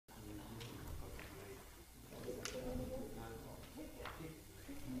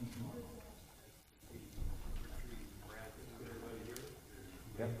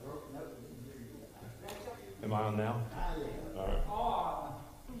on now? All right.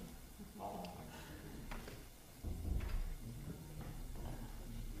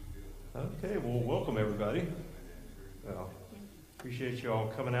 Okay, well, welcome everybody. Appreciate you all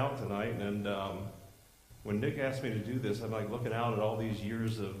coming out tonight. And when Nick asked me to do this, I'm like looking out at all these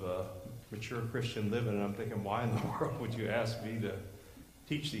years of mature Christian living, and I'm thinking, why in the world would you ask me to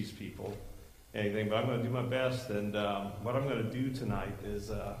teach these people anything? But I'm going to do my best. And what I'm going to do tonight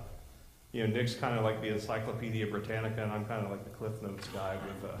is, Nick's kind of like the Encyclopedia Britannica, and I'm kind of like the Cliff Notes guy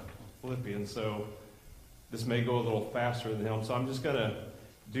with Philippians. So this may go a little faster than him. So I'm just going to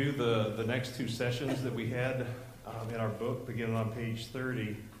do the next two sessions that we had in our book, beginning on page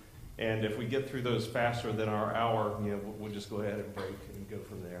 30. And if we get through those faster than our hour, we'll just go ahead and break and go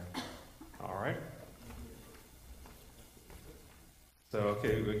from there. All right? So,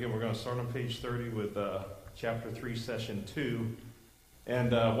 okay, again, we're going to start on page 30 with chapter 3, session 2.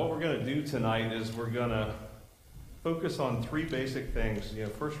 And what we're going to do tonight is we're going to focus on three basic things.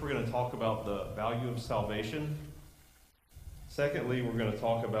 First, we're going to talk about the value of salvation. Secondly, we're going to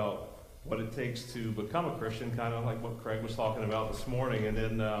talk about what it takes to become a Christian, kind of like what Craig was talking about this morning. And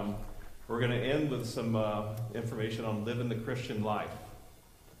then we're going to end with some information on living the Christian life.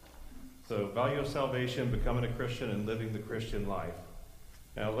 So, value of salvation, becoming a Christian, and living the Christian life.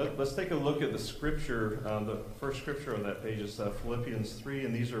 Now, let's take a look at the scripture. The first scripture on that page is Philippians 3,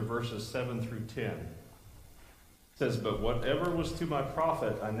 and these are verses 7 through 10. It says, "But whatever was to my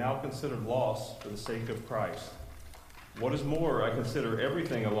profit, I now consider loss for the sake of Christ. What is more, I consider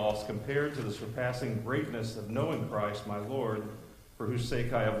everything a loss compared to the surpassing greatness of knowing Christ, my Lord, for whose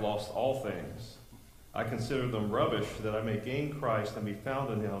sake I have lost all things. I consider them rubbish, that I may gain Christ and be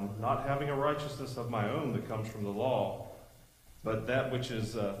found in him, not having a righteousness of my own that comes from the law, but that which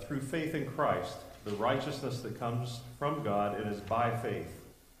is through faith in Christ, the righteousness that comes from God and is by faith.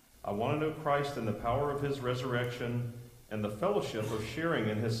 I want to know Christ and the power of his resurrection and the fellowship of sharing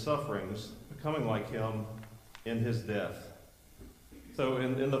in his sufferings, becoming like him in his death." So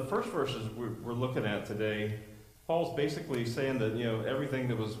in the first verses we're looking at today, Paul's basically saying that, everything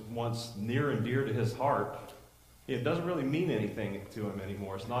that was once near and dear to his heart, it doesn't really mean anything to him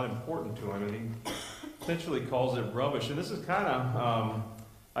anymore. It's not important to him, and he essentially calls it rubbish. And this is kind of,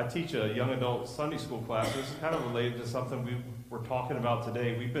 I teach a young adult Sunday school class. This is kind of related to something we're talking about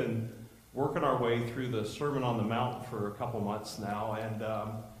today. We've been working our way through the Sermon on the Mount for a couple months now, and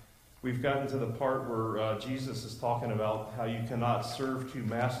we've gotten to the part where Jesus is talking about how you cannot serve two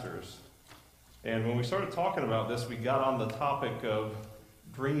masters. And when we started talking about this, we got on the topic of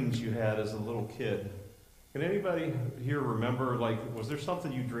dreams you had as a little kid. Can anybody here remember, was there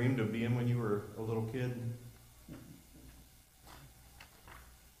something you dreamed of being when you were a little kid?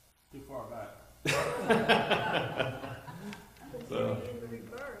 Too far back. So, in the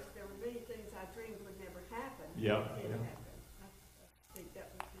reverse, there were many things I dreamed would never happen. Yeah. Didn't happen. I think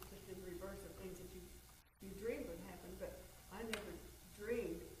that was just in reverse of things that you dreamed would happen, but I never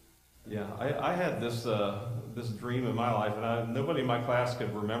dreamed. Yeah, I had this dream in my life, and nobody in my class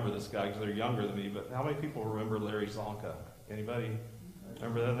could remember this guy because they're younger than me, but how many people remember Larry Zonka? Anybody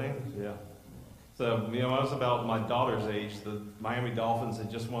remember that name? Yeah. So, when I was about my daughter's age, the Miami Dolphins had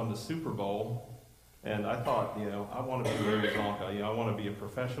just won the Super Bowl, and I thought, I want to be Larry Zonka. I want to be a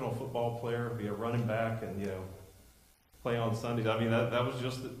professional football player, be a running back, and, play on Sundays. I mean, that was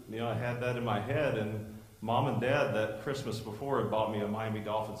just, I had that in my head, and Mom and Dad that Christmas before had bought me a Miami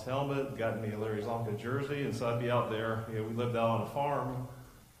Dolphins helmet, gotten me a Larry Zonka jersey, and so I'd be out there. We lived out on a farm.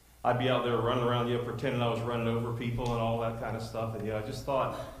 I'd be out there running around, pretending I was running over people and all that kind of stuff. And I just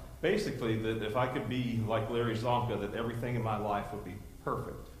thought, basically, that if I could be like Larry Zonka, that everything in my life would be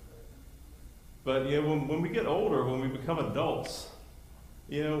perfect. But when we get older, when we become adults,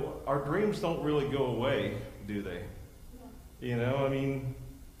 our dreams don't really go away, do they?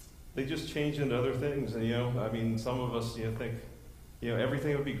 They just change into other things. And, some of us, think,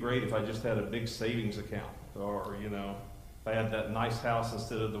 everything would be great if I just had a big savings account. Or, if I had that nice house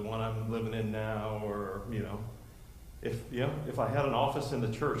instead of the one I'm living in now. Or, if I had an office in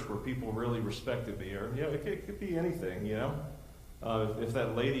the church where people really respected me. Or, it could be anything, If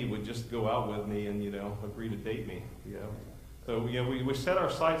that lady would just go out with me and, agree to date me, So, we set our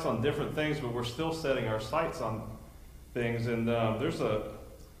sights on different things, but we're still setting our sights on things. And there's a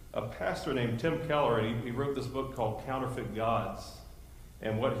pastor named Tim Keller, and he wrote this book called Counterfeit Gods.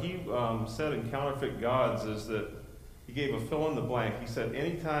 And what he said in Counterfeit Gods is that he gave a fill in the blank. He said,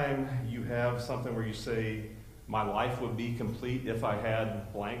 anytime you have something where you say, my life would be complete if I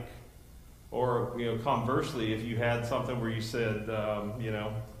had blank, or, conversely, if you had something where you said,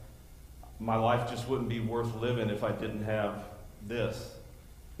 my life just wouldn't be worth living if I didn't have this.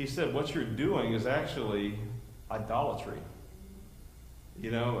 He said, what you're doing is actually idolatry.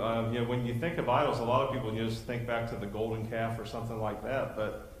 When you think of idols, a lot of people just think back to the golden calf or something like that.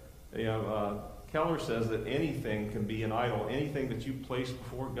 But Keller says that anything can be an idol. Anything that you place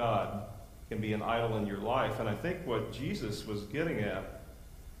before God can be an idol in your life. And I think what Jesus was getting at,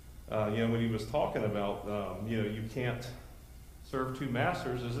 when he was talking about, you can't serve two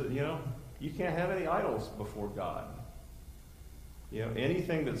masters, is that, you can't have any idols before God.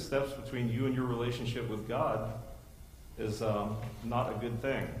 Anything that steps between you and your relationship with God is not a good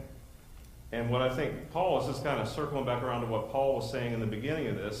thing. And what I think Paul is just kind of circling back around to what Paul was saying in the beginning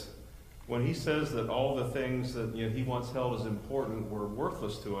of this, when he says that all the things that he once held as important were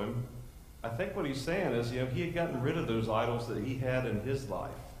worthless to him, I think what he's saying is, he had gotten rid of those idols that he had in his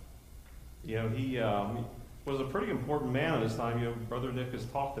life. He was a pretty important man at his time. Brother Nick has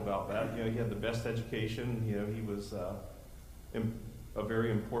talked about that. He had the best education. He was a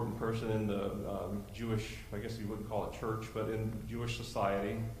very important person in the Jewish, I guess you wouldn't call it church, but in Jewish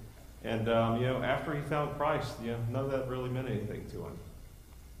society. And, after he found Christ, none of that really meant anything to him.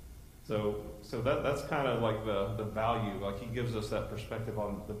 So that's kind of like the value. Like he gives us that perspective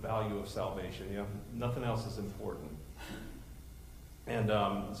on the value of salvation. Nothing else is important. And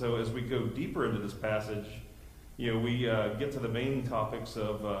so as we go deeper into this passage, we get to the main topics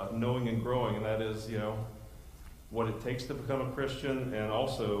of knowing and growing, and that is, what it takes to become a Christian, and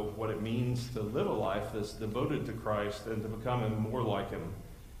also what it means to live a life that's devoted to Christ and to become more like him.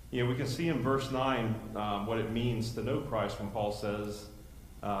 We can see in verse 9 what it means to know Christ when Paul says,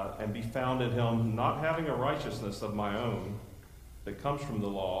 and be found in him, not having a righteousness of my own that comes from the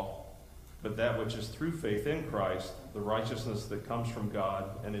law, but that which is through faith in Christ, the righteousness that comes from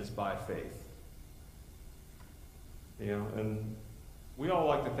God and is by faith. And we all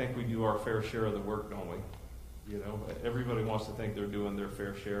like to think we do our fair share of the work, don't we? Everybody wants to think they're doing their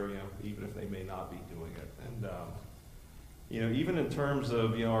fair share, even if they may not be doing it. And, even in terms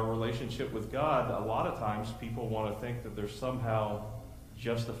of, our relationship with God, a lot of times people want to think that they're somehow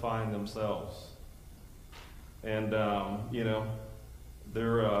justifying themselves. And,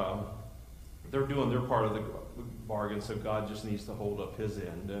 they're doing their part of the bargain, so God just needs to hold up his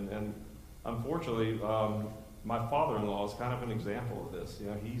end. And unfortunately, my father-in-law is kind of an example of this.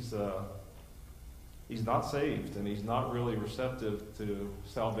 He's not saved, and he's not really receptive to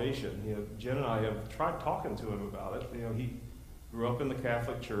salvation. Jen and I have tried talking to him about it. He grew up in the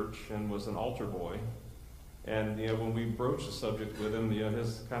Catholic Church and was an altar boy. And, when we broached the subject with him,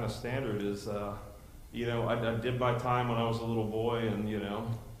 his kind of standard is, I did my time when I was a little boy, and,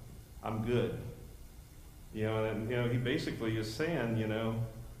 I'm good. And he basically is saying,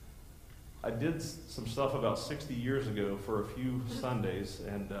 I did some stuff about 60 years ago for a few Sundays,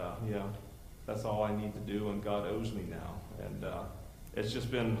 and, that's all I need to do, and God owes me now. And it's just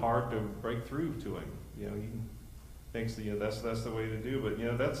been hard to break through to him. He thinks that's the way to do, but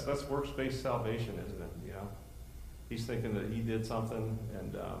that's works-based salvation, isn't it? He's thinking that he did something,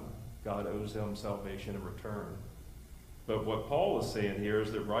 and God owes him salvation in return. But what Paul is saying here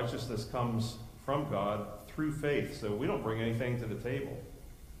is that righteousness comes from God through faith, so we don't bring anything to the table.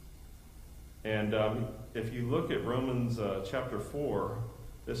 And if you look at Romans chapter 4,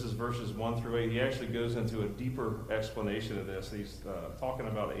 this is verses 1 through 8. He actually goes into a deeper explanation of this. He's talking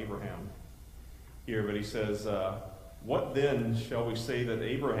about Abraham here, but he says, what then shall we say that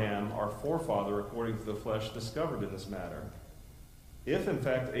Abraham, our forefather according to the flesh, discovered in this matter? If in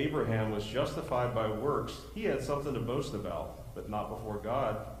fact Abraham was justified by works, he had something to boast about, but not before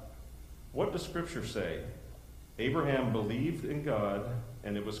God. What does Scripture say? Abraham believed in God,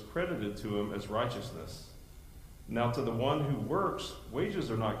 and it was credited to him as righteousness. Now to the one who works,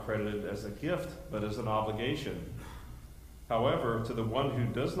 wages are not credited as a gift, but as an obligation. However, to the one who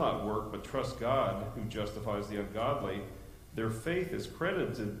does not work, but trusts God, who justifies the ungodly, their faith is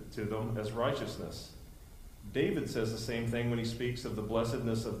credited to them as righteousness. David says the same thing when he speaks of the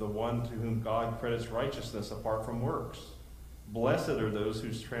blessedness of the one to whom God credits righteousness apart from works. Blessed are those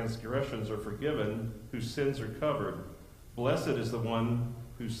whose transgressions are forgiven, whose sins are covered. Blessed is the one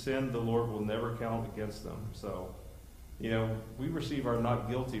whose sin the Lord will never count against them. So, we receive our not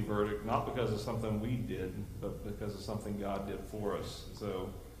guilty verdict not because of something we did, but because of something God did for us. So,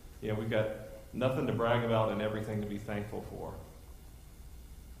 we've got nothing to brag about and everything to be thankful for.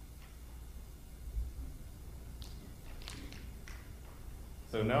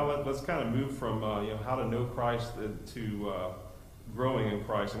 So now let's kind of move from how to know Christ to growing in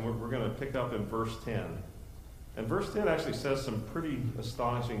Christ, and we're going to pick up in verse 10. And verse 10 actually says some pretty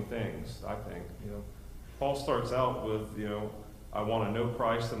astonishing things, I think. Paul starts out with, I want to know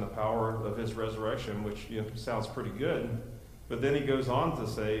Christ and the power of his resurrection, which sounds pretty good. But then he goes on to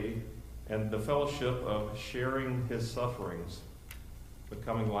say, and the fellowship of sharing his sufferings,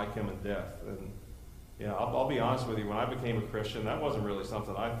 becoming like him in death. And I'll be honest with you, when I became a Christian, that wasn't really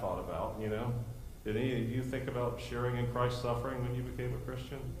something I thought about, Did any of you think about sharing in Christ's suffering when you became a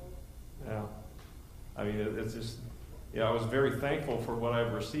Christian? Yeah. I mean, it's just, I was very thankful for what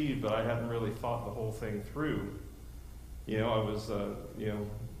I've received, but I hadn't really thought the whole thing through. I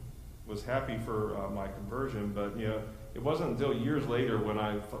was happy for my conversion, but, it wasn't until years later when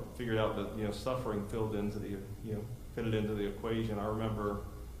I figured out that, suffering fitted into the equation. I remember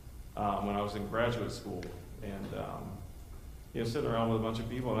when I was in graduate school and, sitting around with a bunch of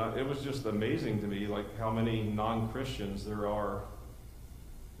people, and it was just amazing to me, like how many non-Christians there are,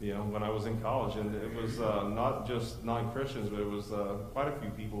 when I was in college. And it was not just non-Christians, but it was quite a few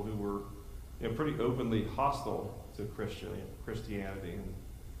people who were, pretty openly hostile to Christianity.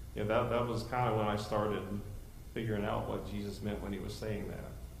 And, that was kind of when I started figuring out what Jesus meant when he was saying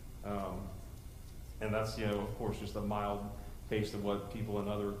that. And that's, of course, just a mild taste of what people in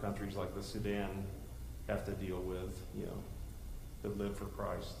other countries like the Sudan have to deal with, to live for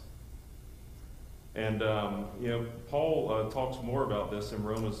Christ. And, Paul talks more about this in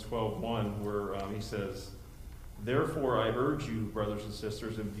Romans 12:1, where he says, "Therefore I urge you, brothers and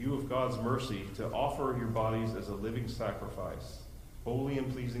sisters, in view of God's mercy, to offer your bodies as a living sacrifice, holy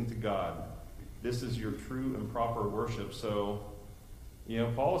and pleasing to God. This is your true and proper worship." So,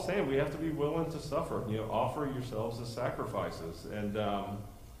 Paul is saying we have to be willing to suffer. Offer yourselves as sacrifices. And,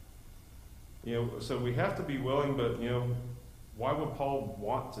 so we have to be willing, but, why would Paul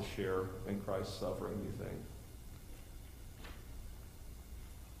want to share in Christ's suffering, do you think?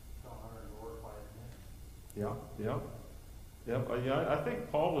 Yeah. I think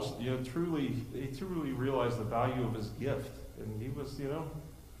Paul was, he truly realized the value of his gift. And he was,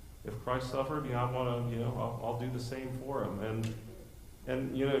 if Christ suffered, I want to, I'll do the same for him.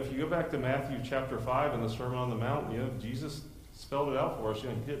 And if you go back to Matthew chapter 5 in the Sermon on the Mount, Jesus spelled it out for us. He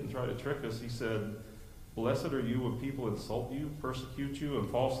didn't try to trick us. He said, "Blessed are you when people insult you, persecute you, and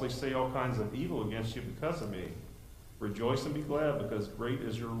falsely say all kinds of evil against you because of me. Rejoice and be glad, because great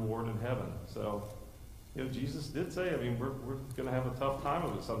is your reward in heaven." So, Jesus did say, we're going to have a tough time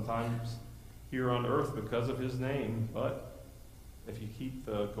of it sometimes here on earth because of his name, but if you keep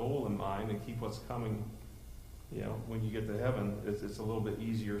the goal in mind and keep what's coming, when you get to heaven, it's a little bit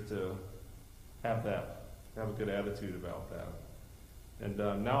easier to have a good attitude about that. And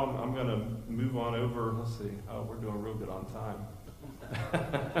now I'm going to move on over. Let's see. Oh, we're doing real good on time.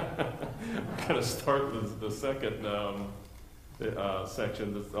 I'm going to start the second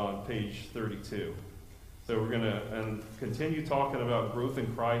section that's on page 32. So we're going to continue talking about growth in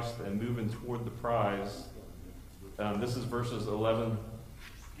Christ and moving toward the prize. This is verses 11.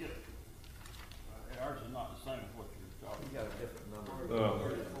 Ours is not the same as what you're talking about. You got a different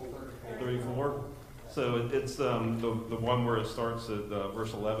number. 34. So it's the one where it starts at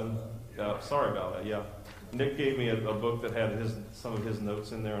verse 11. Sorry about that. Yeah, Nick gave me a book that had some of his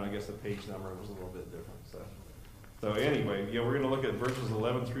notes in there, and I guess the page number was a little bit different. So anyway, we're going to look at verses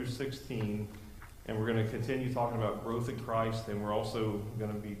 11 through 16, and we're going to continue talking about growth in Christ, and we're also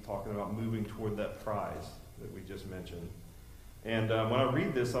going to be talking about moving toward that prize that we just mentioned. And when I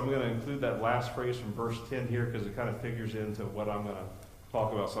read this, I'm going to include that last phrase from verse 10 here because it kind of figures into what I'm going to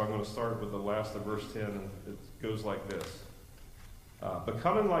talk about. So I'm going to start with the last of verse 10, and it goes like this.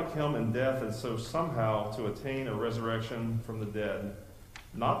 "Becoming like him in death, and so somehow to attain a resurrection from the dead.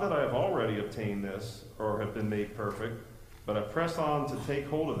 Not that I have already obtained this, or have been made perfect, but I press on to take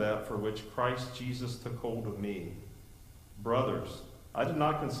hold of that for which Christ Jesus took hold of me. Brothers, I did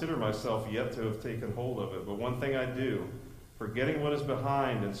not consider myself yet to have taken hold of it, but one thing I do, forgetting what is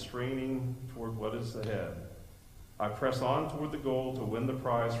behind and straining toward what is ahead. I press on toward the goal to win the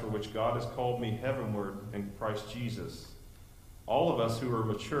prize for which God has called me heavenward in Christ Jesus. All of us who are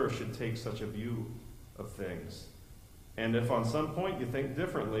mature should take such a view of things. And if on some point you think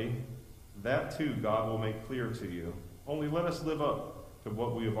differently, that too God will make clear to you. Only let us live up to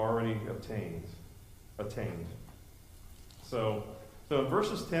what we have already attained. So in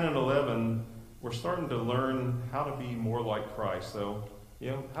verses 10 and 11, we're starting to learn how to be more like Christ. So,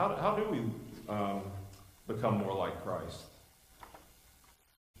 how do we become more like Christ?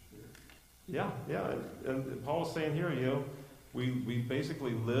 Yeah. And Paul is saying here, we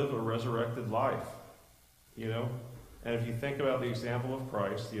basically live a resurrected life, And if you think about the example of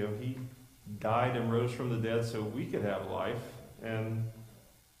Christ, he died and rose from the dead so we could have life. And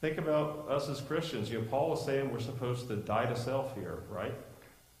think about us as Christians. Paul is saying we're supposed to die to self here, right?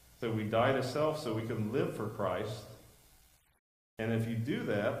 So we die to self so we can live for Christ. And if you do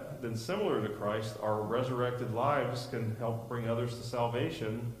that, then similar to Christ, our resurrected lives can help bring others to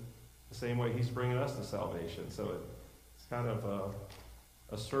salvation the same way he's bringing us to salvation. So it's kind of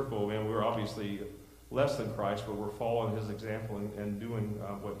a circle. Man, we're obviously less than Christ, but we're following his example and doing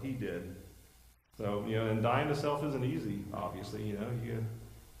what he did. So, and dying to self isn't easy, obviously. You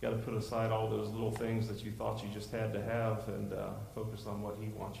got to put aside all those little things that you thought you just had to have and focus on what he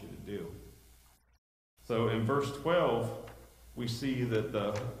wants you to do. So in verse 12, we see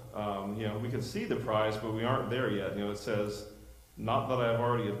that we can see the prize, but we aren't there yet. It says, "Not that I have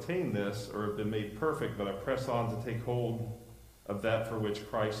already obtained this or have been made perfect, but I press on to take hold of that for which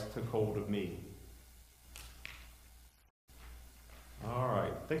Christ took hold of me." All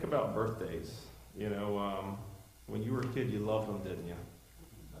right, think about birthdays. When you were a kid, you loved them, didn't you?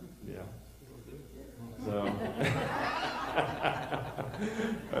 Yeah. So,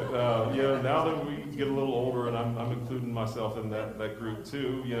 now that we get a little older, and I'm including myself in that group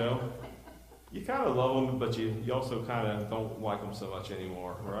too, you kind of love them, but you also kind of don't like them so much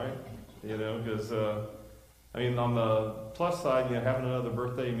anymore, right? Because, on the plus side, having another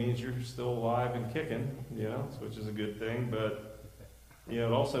birthday means you're still alive and kicking, which is a good thing, but,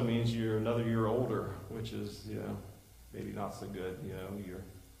 it also means you're another year older, which is, maybe not so good, your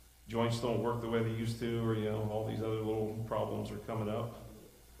joints don't work the way they used to, or, all these other little problems are coming up.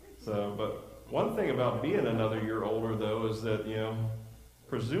 So, but one thing about being another year older, though, is that,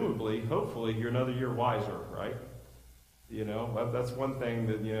 presumably, hopefully, you're another year wiser, right? That's one thing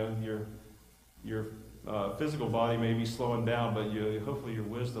that, your physical body may be slowing down, but hopefully your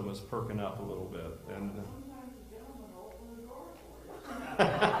wisdom is perking up a little bit. And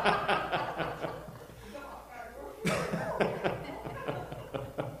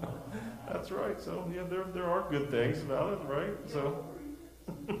that's right. So there are good things about it, right? So,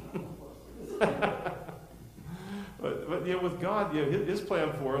 but with God, His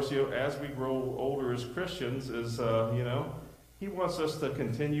plan for us, as we grow older as Christians, is He wants us to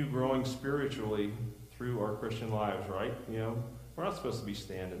continue growing spiritually through our Christian lives, right? We're not supposed to be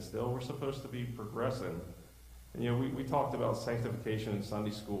standing still. We're supposed to be progressing. And we talked about sanctification in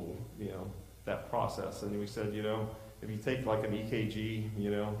Sunday school, that process. And we said, if you take like an EKG,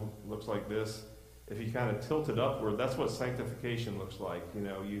 looks like this. If you kind of tilt it upward, that's what sanctification looks like.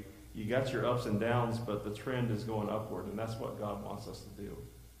 You got your ups and downs, but the trend is going upward, and that's what God wants us to do.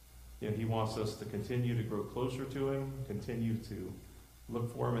 He wants us to continue to grow closer to Him, continue to look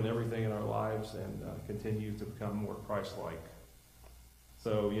for Him in everything in our lives, and continue to become more Christ-like.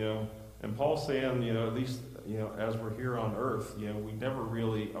 So, and Paul's saying, at least, as we're here on earth, we never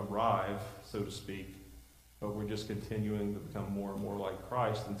really arrive, so to speak, but we're just continuing to become more and more like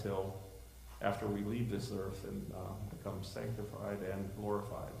Christ until after we leave this earth and become sanctified and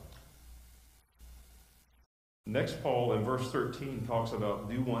glorified. Next, Paul, in verse 13, talks about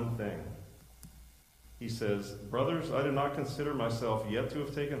do one thing. He says, "Brothers, I do not consider myself yet to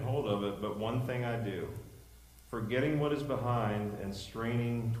have taken hold of it, but one thing I do, forgetting what is behind and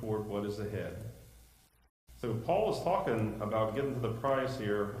straining toward what is ahead." So Paul is talking about getting to the prize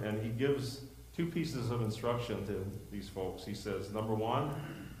here, and he gives two pieces of instruction to these folks. He says, number one,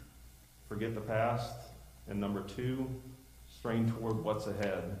 forget the past, and number two, strain toward what's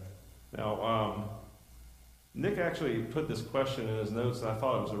ahead. Now, Nick actually put this question in his notes, and I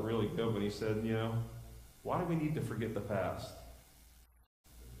thought it was a really good one. He said, why do we need to forget the past?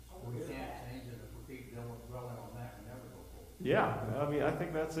 We can't change it if we keep dwelling on that and never go forward. Yeah, I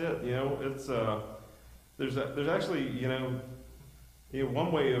think that's it. It's there's actually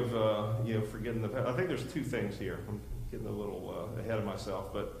one way of forgetting the past. I think there's two things here. I'm getting a little ahead of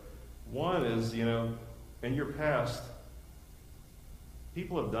myself, but one is in your past,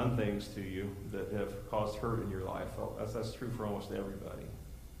 people have done things to you that have caused hurt in your life. That's true for almost everybody.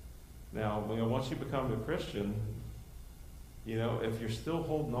 Now, once you become a Christian, if you're still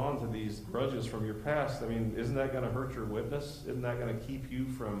holding on to these grudges from your past, isn't that going to hurt your witness? Isn't that going to keep you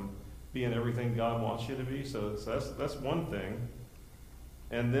from being everything God wants you to be? So that's one thing.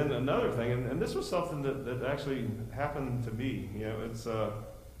 And then another thing, and this was something that actually happened to me. It's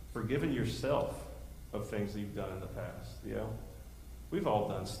forgiving yourself of things that you've done in the past. We've all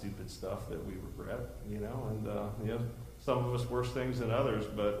done stupid stuff that we regret, and some of us worse things than others,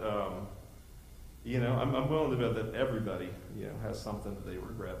 but I'm willing to bet that everybody has something that they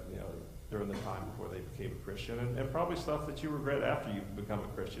regret during the time before they became a Christian, and probably stuff that you regret after you've become a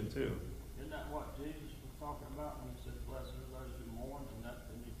Christian too. Isn't that what Jesus was talking about when he said, "Blessed are those who mourn"? And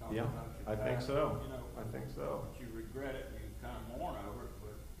didn't he talk about your I past? think so. I think so. But you regret it, and you kind of mourn over it,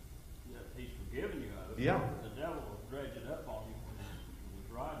 but yet He's forgiven you of it. Yeah. The devil will dredge it up on you when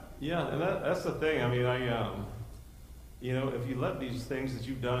he's riding. Yeah, and that's the thing. if you let these things that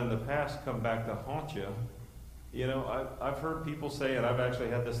you've done in the past come back to haunt you, You know, I've heard people say, and I've actually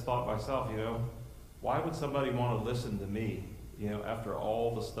had this thought myself, you know, why would somebody want to listen to me, you know, after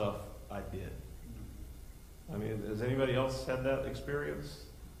all the stuff I did? I mean, has anybody else had that experience?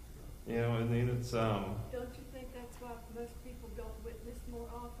 You know, I mean, it's, Don't you think that's why most people don't witness more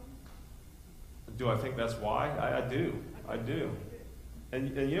often? do I think that's why? I do. I think do. they do.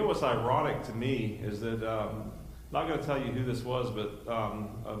 And you know what's ironic to me is that, not going to tell you who this was, but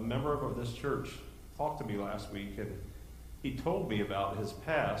a member of this church talked to me last week, and he told me about his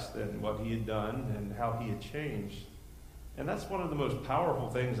past and what he had done and how he had changed. And that's one of the most powerful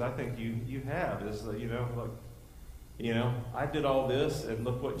things I think you have is that, you know, like, you know, I did all this, and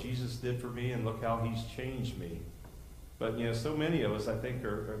look what Jesus did for me, and look how he's changed me. But, you know, so many of us, I think,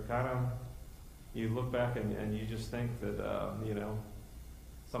 are kind of, you look back and you just think that, you know,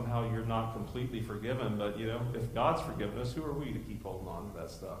 somehow you're not completely forgiven. But, you know, if God's forgiven us, who are we to keep holding on to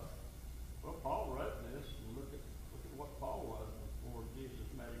that stuff? Well, Paul wrote this, and look at what Paul was before Jesus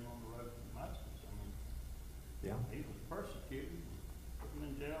met him on the road to Damascus. I mean, Yeah. he was persecuted, put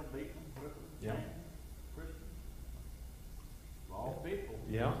him in jail, beat him, whipped him, Yeah. chained him, Christian. Of all people,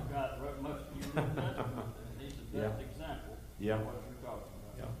 Yeah. God wrote most of you New Testament, and he's the Yeah. best example Yeah. of what you're talking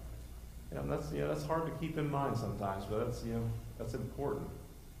about. Yeah. Yeah, and that's hard to keep in mind sometimes, but that's, you know, that's important.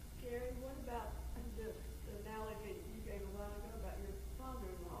 Gary, what about the analogy you gave a while ago about your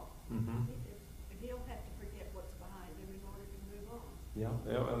father-in-law? Mm-hmm. He'll have to forget what's behind him in order to move on.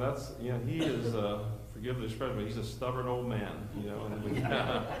 Yeah, and that's, you know, he is, forgive the expression, but he's a stubborn old man, you know, and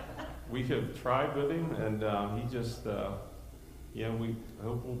we have tried with him, and he just, you know, we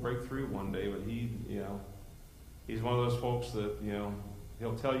hope we'll break through one day, but he, you know, he's one of those folks that, you know,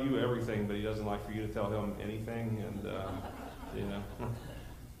 he'll tell you everything, but he doesn't like for you to tell him anything, and, you know.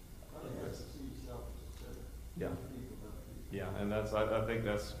 Yeah. Yeah, and that's, I think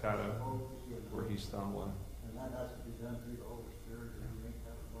that's kind of where he's stumbling. And that has to be done through the Holy Spirit, and you ain't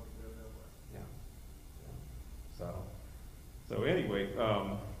have to go that way. Yeah. So anyway,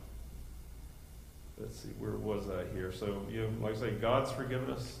 let's see, where was I here? So, you know, like I say, God's forgiven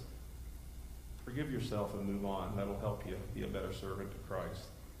us. Forgive yourself and move on. That'll help you be a better servant to Christ.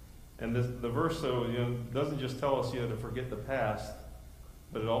 And the verse, so, you know, doesn't just tell us, you know, to forget the past,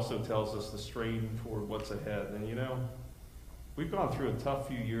 but it also tells us to strain toward what's ahead. And, you know, we've gone through a tough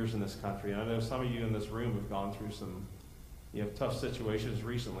few years in this country. And I know some of you in this room have gone through some, you know, tough situations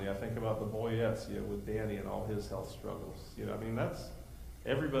recently. I think about the Boyettes, you know, with Danny and all his health struggles. You know, I mean,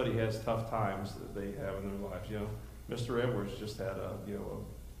 everybody has tough times that they have in their lives. You know, Mr. Edwards just had a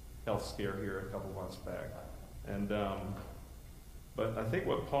health scare here a couple months back. And, but I think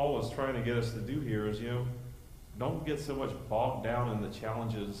what Paul is trying to get us to do here is, you know, don't get so much bogged down in the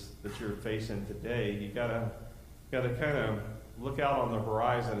challenges that you're facing today. You gotta kind of look out on the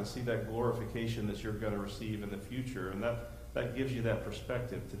horizon and see that glorification that you're going to receive in the future, and that gives you that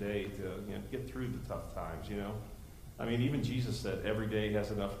perspective today to, you know, get through the tough times. You know, I mean, even Jesus said every day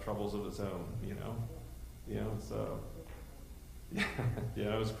has enough troubles of its own. You know, so you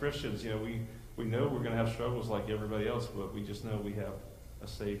know, as Christians, you know, we know we're going to have struggles like everybody else, but we just know we have a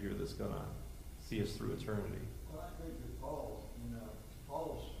Savior that's going to see us through eternity. Well, I think that Paul's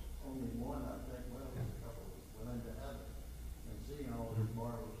only one, I think, well, there's a couple went into heaven and seeing all these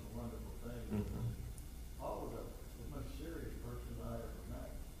marvelous and wonderful things. Mm-hmm. Paul was the most serious person I ever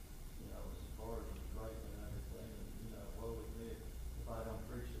met, you know, as far as his writing and everything, and, you know, woe is me if I don't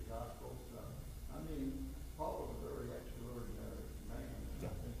preach the gospel. So, I mean, Paul was a very extraordinary man, and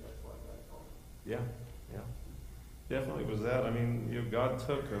I think that's why God called him. Yeah. Definitely was that. I mean, you know, God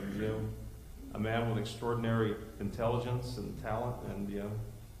took a man with extraordinary intelligence and talent, and, you know,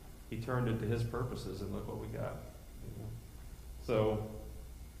 he turned it to his purposes, and look what we got. You know? So,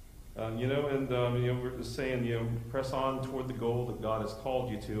 you know, and, you know, we're just saying, you know, press on toward the goal that God has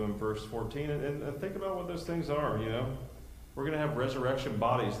called you to in verse 14, and think about what those things are, you know. We're going to have resurrection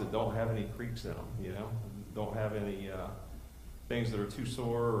bodies that don't have any creaks in them, you know, don't have any things that are too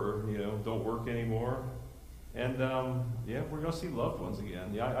sore or, you know, don't work anymore. And, yeah, we're going to see loved ones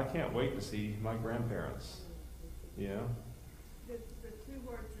again. Yeah, I can't wait to see my grandparents, you know. The two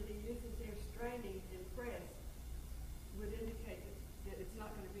words that he uses here, straining and press, would indicate that it's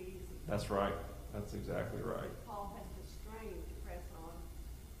not going to be easy. That's right. That's exactly right. Paul has to strain to press on,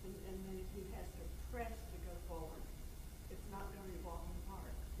 and then he has to press to go forward. It's not going to be walking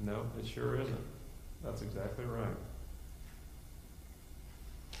hard. No, it sure isn't. That's exactly right.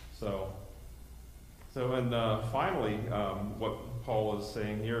 So, and finally, what Paul is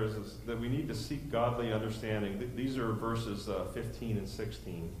saying here is that we need to seek godly understanding. These are verses 15 and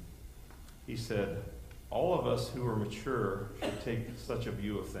 16. He said, all of us who are mature should take such a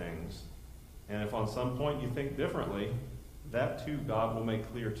view of things. And if on some point you think differently, that too God will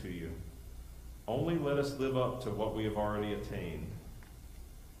make clear to you. Only let us live up to what we have already attained.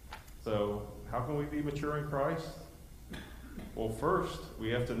 So, how can we be mature in Christ? Well, first, we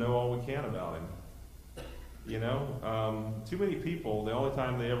have to know all we can about Him. You know, too many people, the only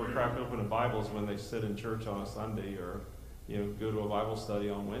time they ever crack open a Bible is when they sit in church on a Sunday or, you know, go to a Bible study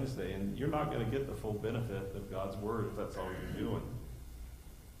on Wednesday. And you're not going to get the full benefit of God's Word if that's all you're doing.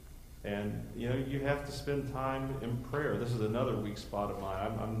 And, you know, you have to spend time in prayer. This is another weak spot of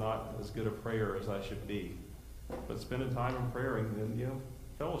mine. I'm not as good a prayer as I should be. But spending time in prayer and, you know,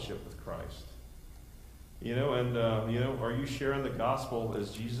 fellowship with Christ. You know, and, you know, are you sharing the gospel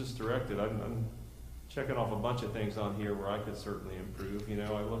as Jesus directed? I'm checking off a bunch of things on here where I could certainly improve. You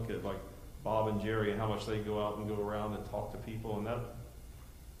know, I look at, like, Bob and Jerry and how much they go out and go around and talk to people, and that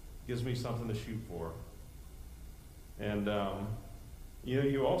gives me something to shoot for. And, you know,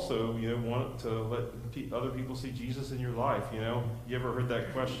 you also, you know, want to let other people see Jesus in your life. You know, you ever heard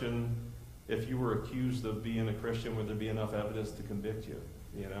that question, if you were accused of being a Christian, would there be enough evidence to convict you?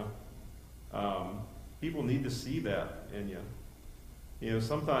 You know, people need to see that in you. You know,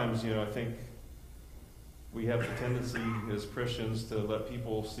 sometimes, you know, I think we have the tendency as Christians to let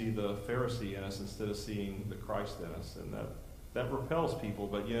people see the Pharisee in us instead of seeing the Christ in us, and that repels people.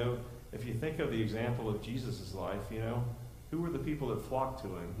 But, you know, if you think of the example of Jesus' life, you know, who were the people that flocked to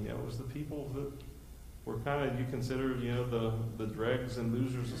him? You know, it was the people that were kind of, you consider, you know, the dregs and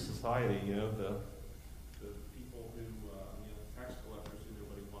losers of society, you know, the people who, you know, tax collectors who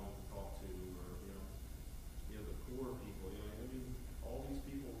nobody wanted to talk to, or, you know, the poor people. You know, I mean, all these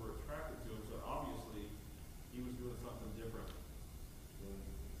people were attracted to him, so obviously he was doing something different.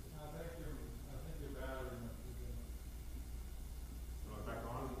 I think you're valid in that. Am I back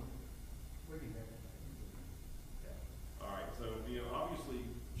on? All right, so, you know, obviously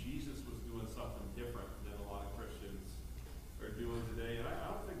Jesus was doing something different than a lot of Christians are doing today, and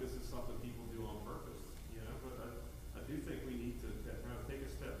I don't think this is something people do on purpose, you know, but I do think we need to kind of take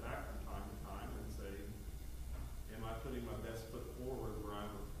a step back from time to time and say, am I putting my best foot forward where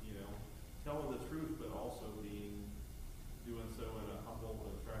I'm, you know, telling the truth, but also doing so in a humble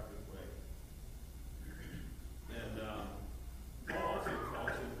and attractive way. And Paul also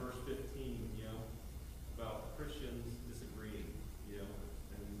talks in verse 15, you know, about Christians disagreeing, you know,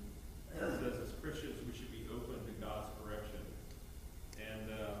 and it says as Christians we should be open to God's correction. And,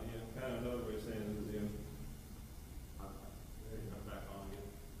 you know, kind of another way of saying it is, you know, I'm back on again.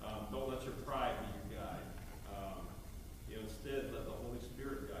 Don't let your pride be your guide. You know, instead, let the Holy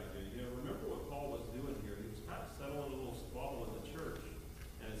Spirit guide you. You know, remember what Paul was doing here. He was kind of settling a little squabble in the church.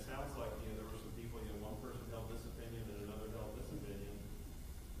 And it sounds like, you know, there were some people, you know, one person held this opinion and another held this opinion.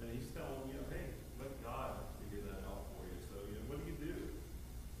 And he's telling them, you know, hey, let God figure that out for you. So, you know, what do?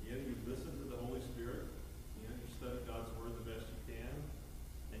 You know, you listen to the Holy Spirit. You know, you study God's Word the best you can.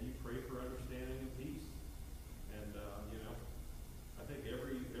 And you pray for understanding and peace. And, you know, I think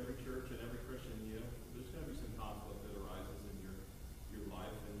every church and every Christian, you know, there's going to be some conflict that arises in your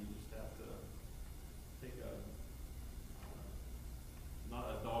life, and you just have to take not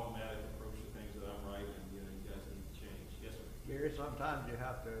a dogmatic approach to things that I'm right and, you know, you guys need to change. Yes, sir? Gary, sometimes you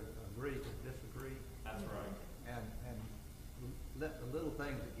have to agree to disagree, That's right. and let the little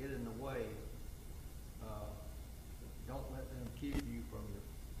things that get in the way, don't let them keep you from your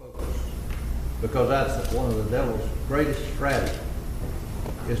focus. Because that's one of the devil's greatest strategies,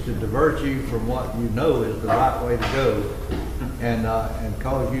 is to divert you from what you know is the right way to go, and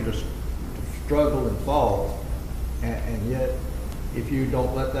cause you to struggle and fall. And yet, if you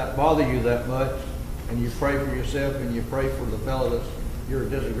don't let that bother you that much, and you pray for yourself and you pray for the fellow that you're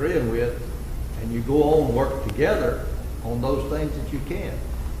disagreeing with, and you go on and work together on those things that you can,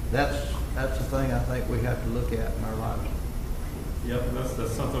 that's the thing I think we have to look at in our lives. Yep,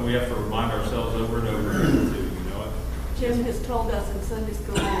 that's something we have to remind ourselves over and over again, too, you know. Jim has told us in Sunday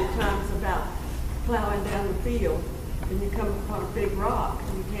school many times about plowing down the field, and you come upon a big rock,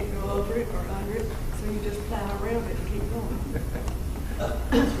 and you can't go over it or under it, so you just plow around it and keep going.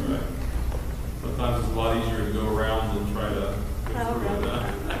 That's right. Sometimes it's a lot easier to go around than try to go through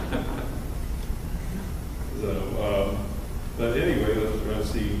it. So, but anyway, let's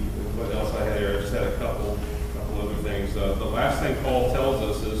see what else I had here. I just had a couple other things. The last thing Paul tells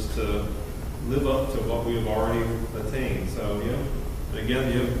us is to live up to what we have already attained. So, you know,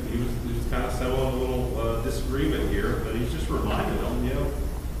 again, you know, he was kind of settling a little disagreement here, but he's just reminding them, you know,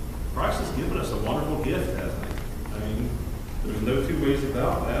 Christ has given us a wonderful gift, hasn't he? I mean, there's no two ways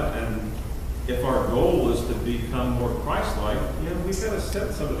about that. And if our goal is to become more Christ-like, you know, we've got to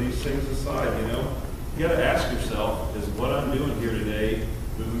set some of these things aside, you know. You got to ask yourself, is what I'm doing here today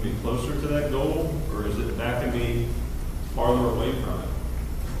moving me closer to that goal, or is it backing me farther away from it?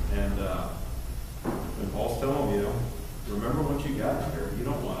 And Paul's telling them, remember what you got here. You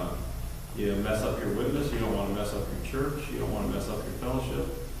don't want to mess up your witness. You don't want to mess up your church. You don't want to mess up your fellowship.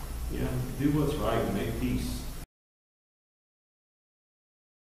 Do what's right and make peace.